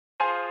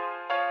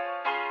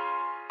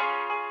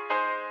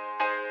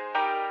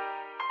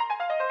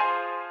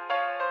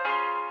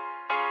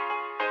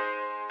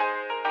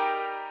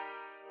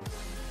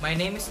My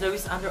name is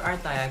Luis Andrew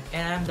Artayag,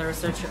 and I am the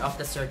researcher of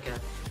the circle.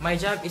 My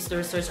job is to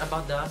research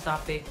about the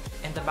topic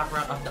and the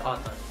background of the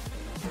author.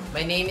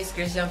 My name is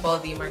Christian Paul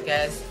D.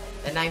 Marquez,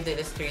 and I'm the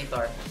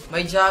illustrator.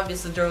 My job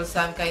is to draw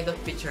some kind of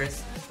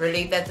pictures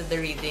related to the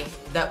reading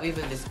that we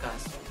will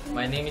discuss.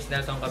 My name is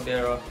Nelson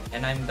Cabero,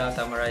 and I'm the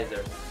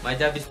summarizer. My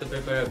job is to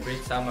prepare a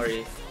brief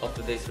summary of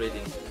today's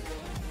reading.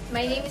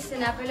 My name is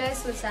Sinapula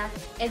Sousa,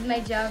 and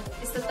my job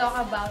is to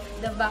talk about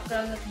the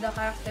background of the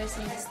characters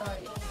in the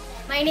story.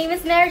 My name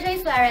is Mary Joy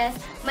Suarez.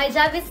 My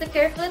job is to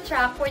carefully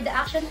track where the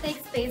action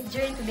takes place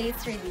during today's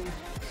reading.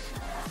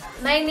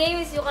 My name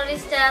is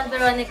Eucharistia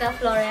Veronica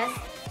Flores.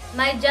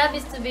 My job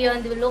is to be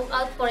on the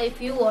lookout for a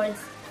few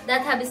words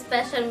that have a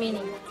special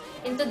meaning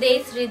in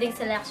today's reading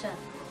selection.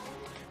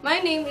 My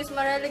name is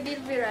Marela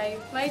Gilviray.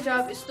 My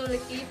job is to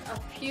locate a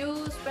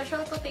few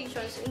special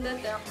quotations in the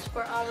text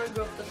for our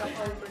group to talk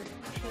over.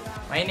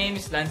 My name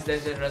is Lance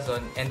Denzel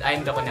Razon, and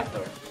I'm the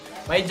connector.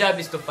 My job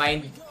is to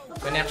find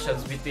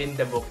connections between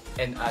the book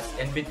and us,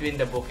 and between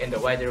the book and the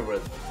wider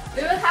world.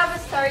 We will have a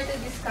story to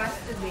discuss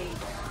today.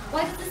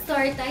 What is the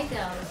story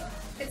title?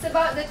 It's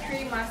about the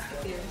three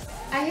musketeers.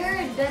 I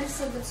heard that is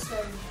a good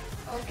story.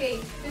 Okay,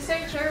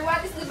 researcher,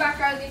 what is the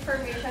background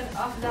information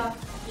of the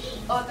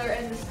author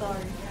and the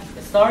story?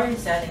 The story is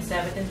set in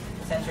 17th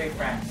century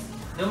France.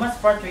 Dumas'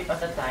 portrait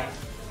of the time,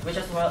 which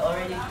was well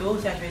already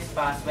 2 centuries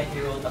past when he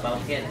wrote about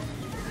it,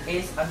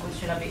 is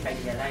unquestionably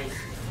idealized.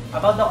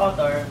 About the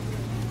author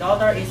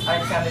is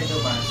Alexandre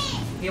Dumas.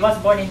 He was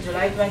born in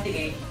July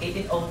 28,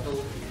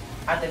 1802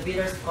 at the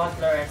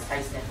Villers-Côte-Lawrence,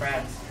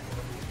 France.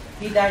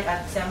 He died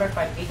on December 5,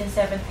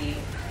 1870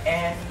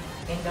 and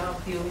in the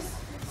Puys,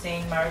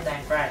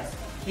 Seine-Maritime, France.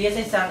 He is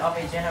a son of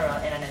a general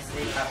and an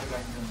enslaved African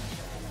woman.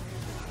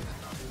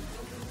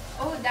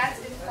 Oh, that's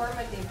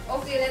informative.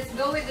 Okay, let's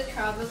go with the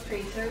travel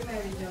tracer,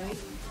 Mary Joy.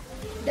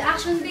 The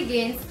action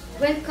begins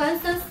when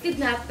Constance,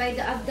 kidnapped by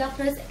the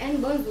abductors and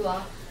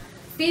Bonzois,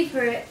 saved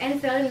her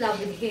and fell in love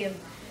with him.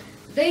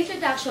 The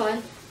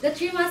introduction, the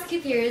three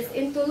musketeers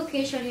into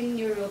location in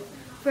Europe,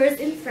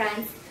 first in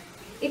France.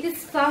 It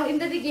is found in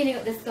the beginning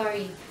of the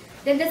story.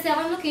 Then the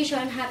second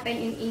location happened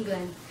in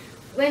England,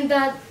 when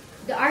the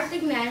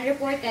Arctic man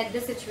reported the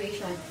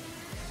situation.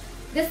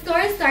 The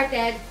story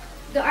started,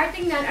 the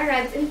Arctic man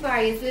arrives in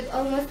Paris with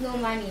almost no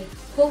money,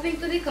 hoping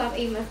to become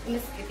a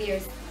musketeer.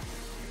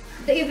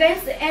 The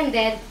events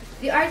ended,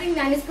 the Arctic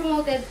man is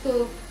promoted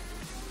to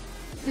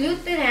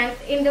lieutenant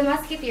in the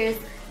musketeers.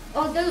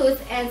 All the loose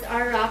ends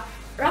are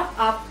wrapped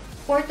up,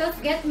 Porthos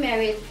gets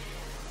married,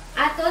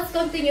 Athos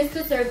continues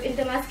to serve in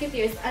the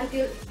musketeers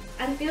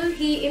until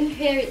he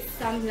inherits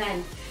some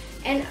land,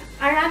 and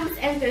Aramis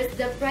enters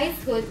the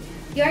priesthood.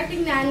 The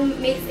Arctic man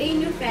makes a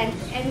new friend,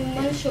 and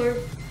Monsieur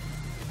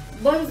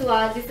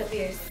Bonzois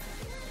disappears.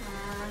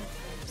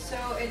 So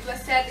it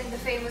was set in the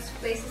famous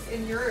places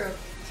in Europe.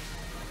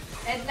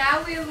 And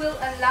now we will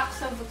unlock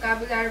some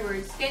vocabulary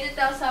words. Can you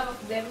tell some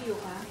of them,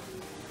 Yuka?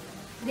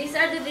 These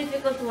are the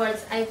difficult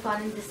words I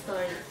found in the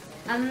story.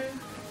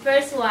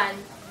 First one,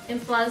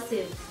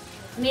 impulsive,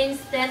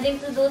 means tending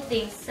to do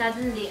things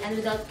suddenly and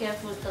without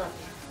careful thought.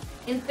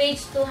 In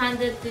page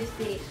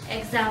 250,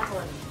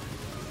 example,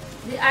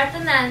 the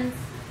Artanan's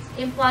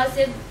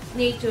impulsive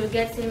nature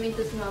gets him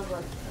into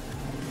trouble.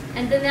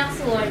 And the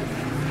next word,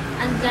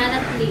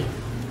 ungallantly,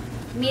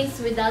 means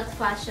without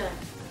fashion.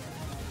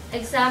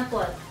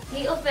 Example,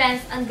 he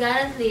offends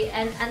ungallantly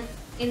and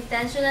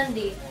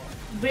unintentionally,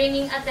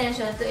 bringing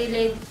attention to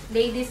a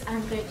lady's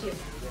handkerchief.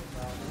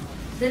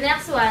 The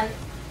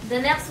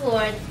next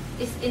word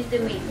is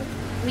intimate,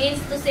 means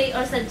to say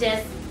or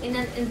suggest in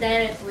an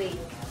indirect way.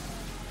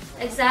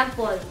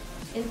 Example,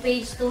 in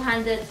page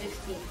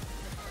 250,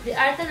 the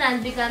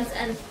Artanan becomes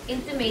an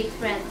intimate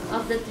friend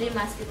of the three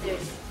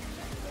musketeers.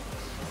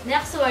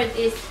 Next word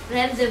is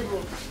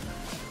rendezvous,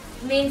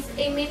 means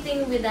a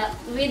meeting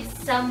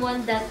with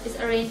someone that is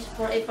arranged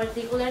for a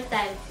particular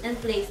time and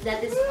place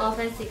that is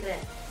often secret.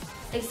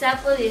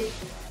 Example is,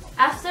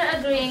 after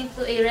agreeing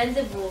to a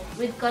rendezvous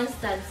with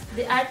Constance,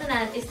 the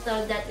Artanan is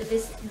told that it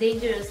is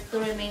dangerous to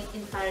remain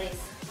in Paris.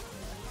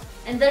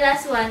 And the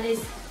last one is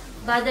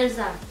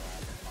bother-some,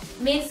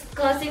 means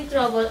causing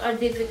trouble or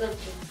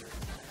difficulty.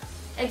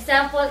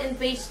 Example in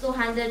page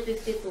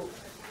 252.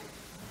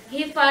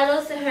 He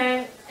follows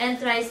her and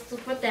tries to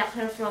protect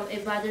her from a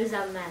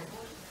bothersome man.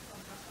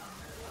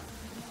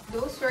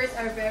 Those words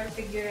are very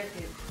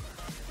figurative.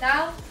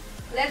 Now,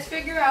 let's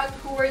figure out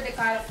who were the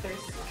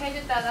characters. Can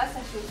you tell us,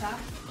 Ashusa?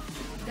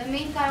 The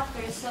main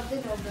characters of the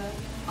novel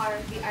are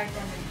the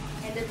Artanan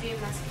and the three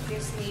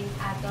musketeers named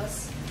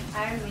Athos,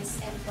 Aramis,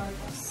 and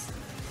Porthos.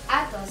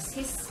 Athos,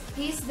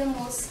 he's the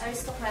most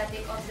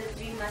aristocratic of the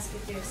three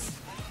musketeers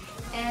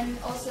and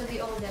also the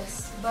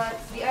oldest, but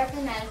the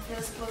Artanan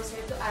feels closer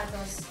to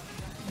Athos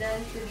than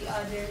to the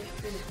other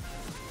two.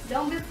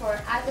 Long before,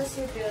 Athos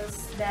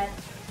reveals that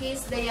he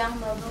is the young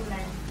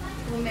nobleman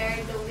who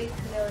married the weak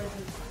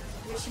Melody,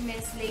 which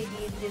means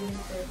Lady de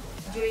Winter,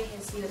 during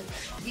his youth.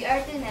 The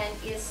Artanan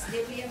is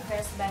deeply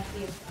impressed by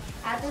him.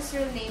 Athos'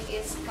 real name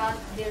is Count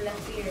de la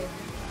Fere.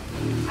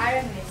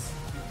 Aramis,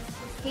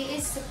 He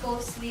is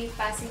supposedly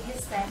passing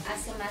his time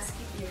as a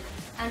musketeer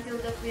until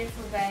the queen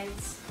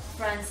provides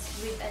France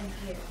with an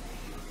heir,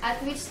 at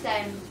which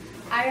time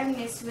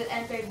Aramis will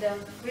enter the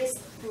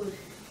priesthood.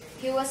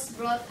 He was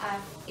brought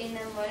up in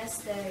a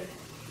monastery,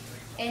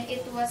 and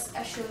it was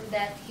assumed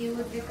that he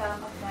would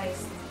become a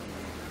priest.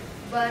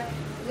 But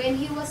when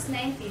he was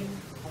 19,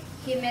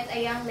 he met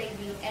a young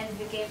lady and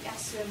became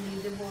extremely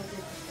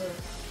devoted to her.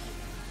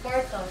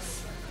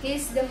 Porthos. He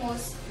is the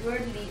most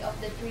worldly of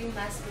the three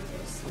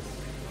musketeers.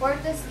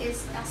 Porthos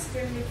is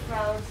extremely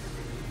proud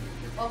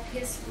of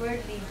his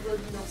worldly good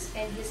looks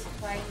and his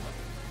fine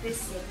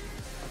physique,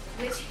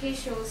 which he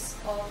shows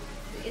off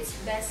to its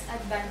best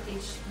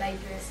advantage by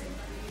dressing,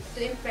 to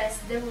impress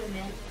the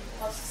women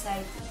of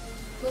society,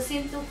 who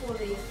seem to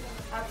fully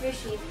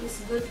appreciate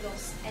his good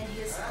looks and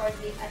his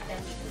courtly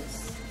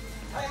attentions.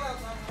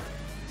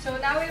 So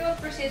now we will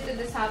proceed to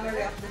the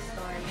summary of the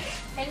story.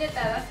 Can you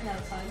tell us,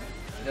 Nelson?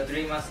 The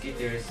Three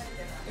Musketeers,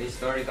 a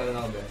historical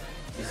novel,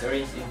 is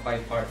arranged in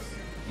 5 parts.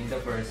 In the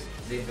first,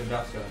 the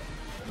introduction,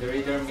 the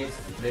reader meets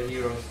the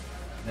heroes,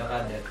 the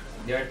cadet,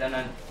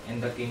 D'Artagnan,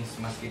 and the King's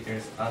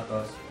Musketeers,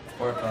 Athos,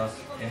 Porthos,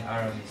 and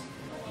Aramis.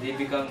 They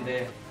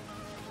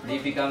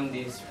become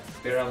these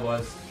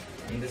parables.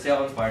 In the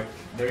second part,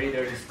 the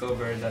reader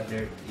discovers that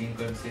there is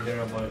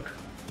inconsiderable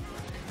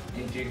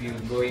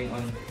intrigue going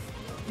on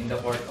in the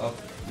court of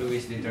Louis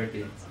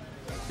XIII.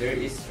 There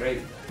is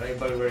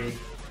rivalry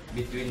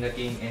between the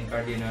king and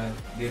Cardinal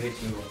de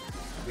Richelieu,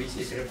 which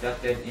is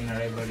reflected in a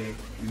rivalry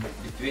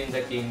between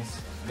the king's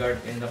guard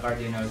and the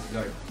cardinal's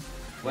guard.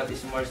 What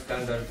is more,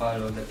 scandal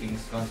followed the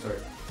king's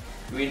consort,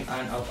 Queen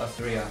Anne of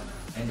Austria,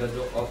 and the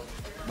Duke of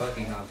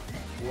Buckingham,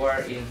 who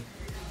are in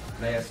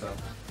liaison.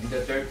 In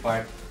the third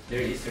part, there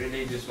is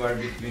religious war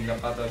between the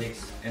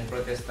Catholics and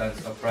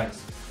Protestants of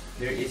France.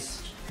 There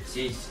is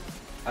siege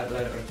at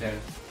La Rochelle.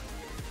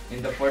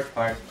 In the fourth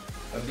part,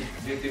 a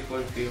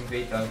beautiful film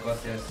fatal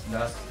causes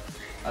the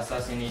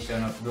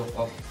assassination of Duke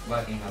of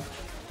Buckingham,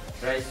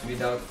 tries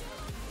without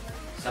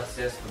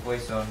success to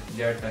poison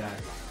D'Artagnan,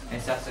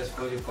 and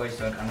successfully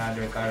poison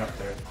another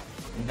character.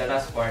 In the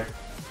last part,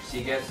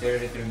 she gets her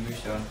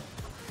retribution.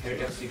 Her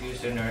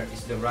executioner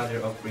is the brother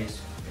of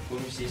Prince,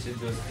 whom she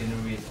seduced and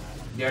ruined.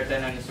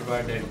 D'Artagnan is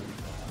rewarded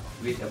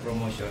with a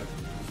promotion.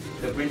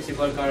 The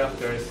principal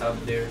characters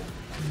have their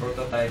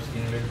prototypes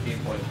in real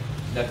people.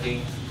 The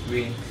king,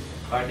 queen,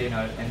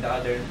 cardinal, and the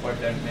other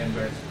important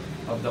members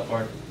of the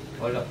court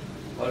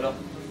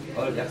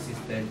all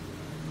existed.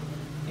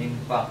 In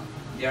fact,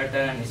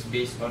 D'Artagnan is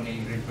based on a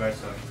real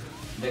person.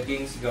 The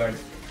King's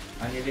Guards,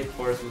 an elite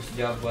force whose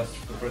job was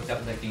to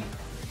protect the king,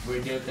 were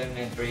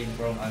diligently trained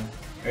from an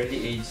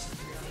early age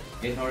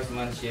in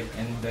horsemanship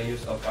and the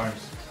use of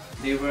arms.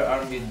 They were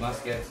armed with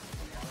muskets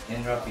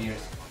and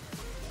rapiers.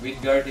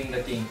 With guarding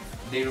the king,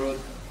 they rode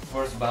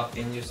horseback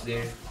and used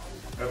their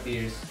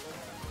rapiers,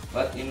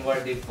 but in war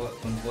they fought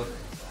on foot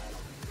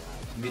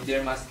with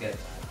their musket.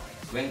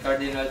 When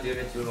Cardinal de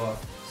Richelieu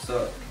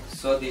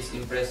saw this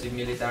impressive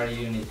military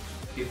unit,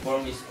 he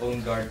formed his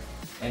own guard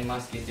and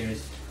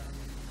musketeers.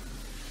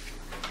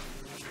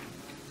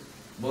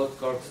 Both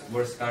corps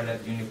wore scarlet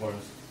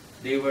uniforms.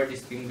 They were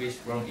distinguished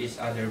from each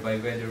other by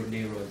whether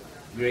they rode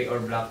gray or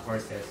black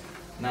horses.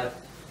 Not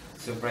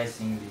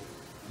surprisingly,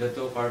 the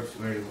two corps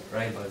were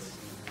rivals.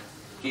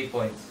 Key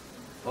points.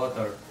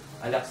 Author,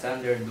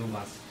 Alexandre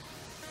Dumas.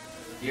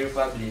 Year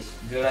published,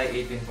 July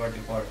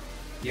 1844.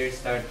 Year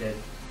started,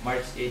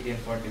 March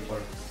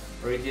 1844.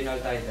 Original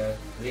title,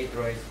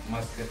 Leroy's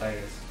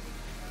Musketeers.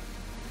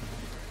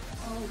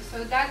 Oh,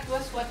 so that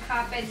was what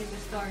happened in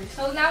the story.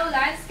 So now,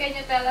 Lance, can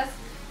you tell us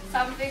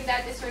something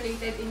that is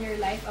related in your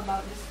life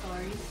about the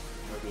story?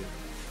 Okay.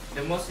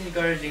 The most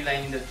encouraging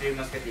line in the Three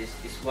Musketeers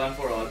is one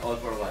for all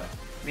for one,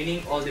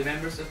 meaning all the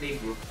members of the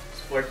group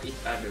support each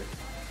other,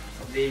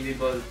 of the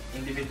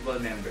individual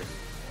members,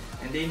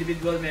 and the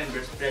individual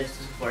members pledge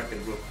to support the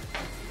group.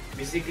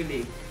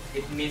 Basically,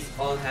 it means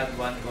all have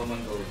one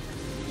common goal,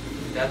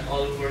 that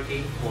all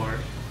working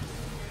for,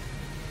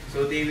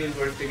 so they will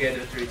work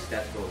together to reach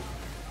that goal.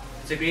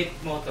 It's a great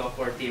motto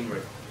for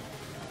teamwork,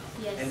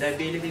 Yes. and the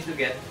ability to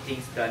get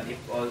things done if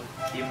all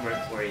team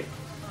work for it.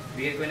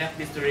 We can connect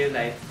this to real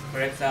life.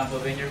 For example,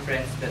 when your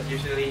friends that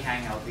usually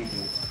hang out with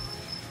you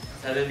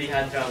suddenly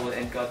had trouble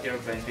and caught your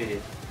friends with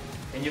it,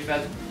 and you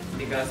felt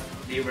because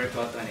they were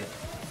caught on it.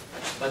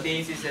 But they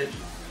insisted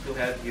to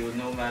help you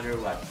no matter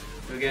what,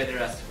 together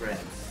as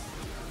friends.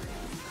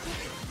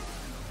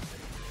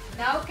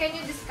 Now, can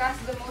you discuss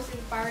the most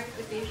empowering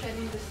quotation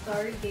in the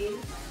story, Gail?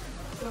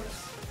 Of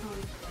course.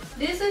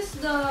 This is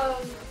the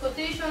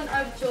quotation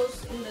I've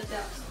chosen in the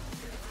text.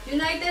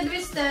 United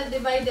we stand,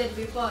 divided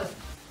we fall.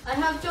 I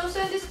have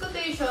chosen this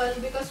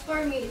quotation because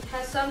for me it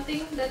has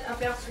something that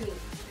affects me,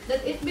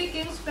 that it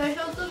became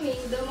special to me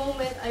the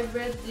moment I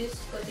read this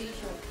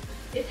quotation.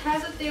 It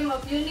has a theme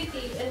of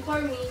unity, and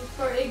for me,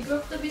 for a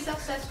group to be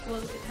successful,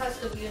 it has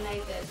to be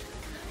united.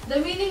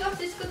 The meaning of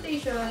this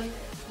quotation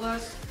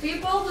was,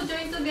 people who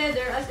join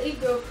together as a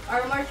group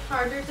are much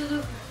harder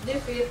to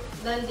defeat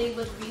than they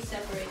would be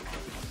separate.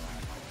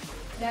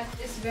 That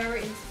is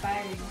very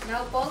inspiring.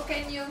 Now, Paul,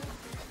 can you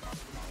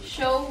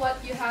show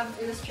what you have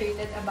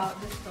illustrated about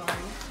the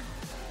story?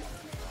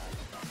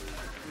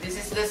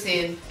 This is the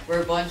scene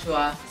where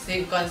Bonjour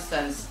saved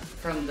Constance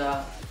from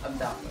the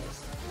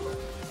abductors.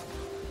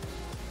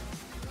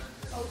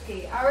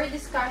 Okay, our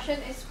discussion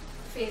is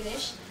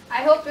finished.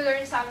 I hope you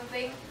learned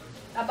something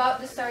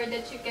about the story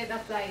that you can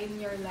apply in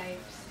your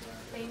lives.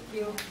 Thank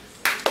you.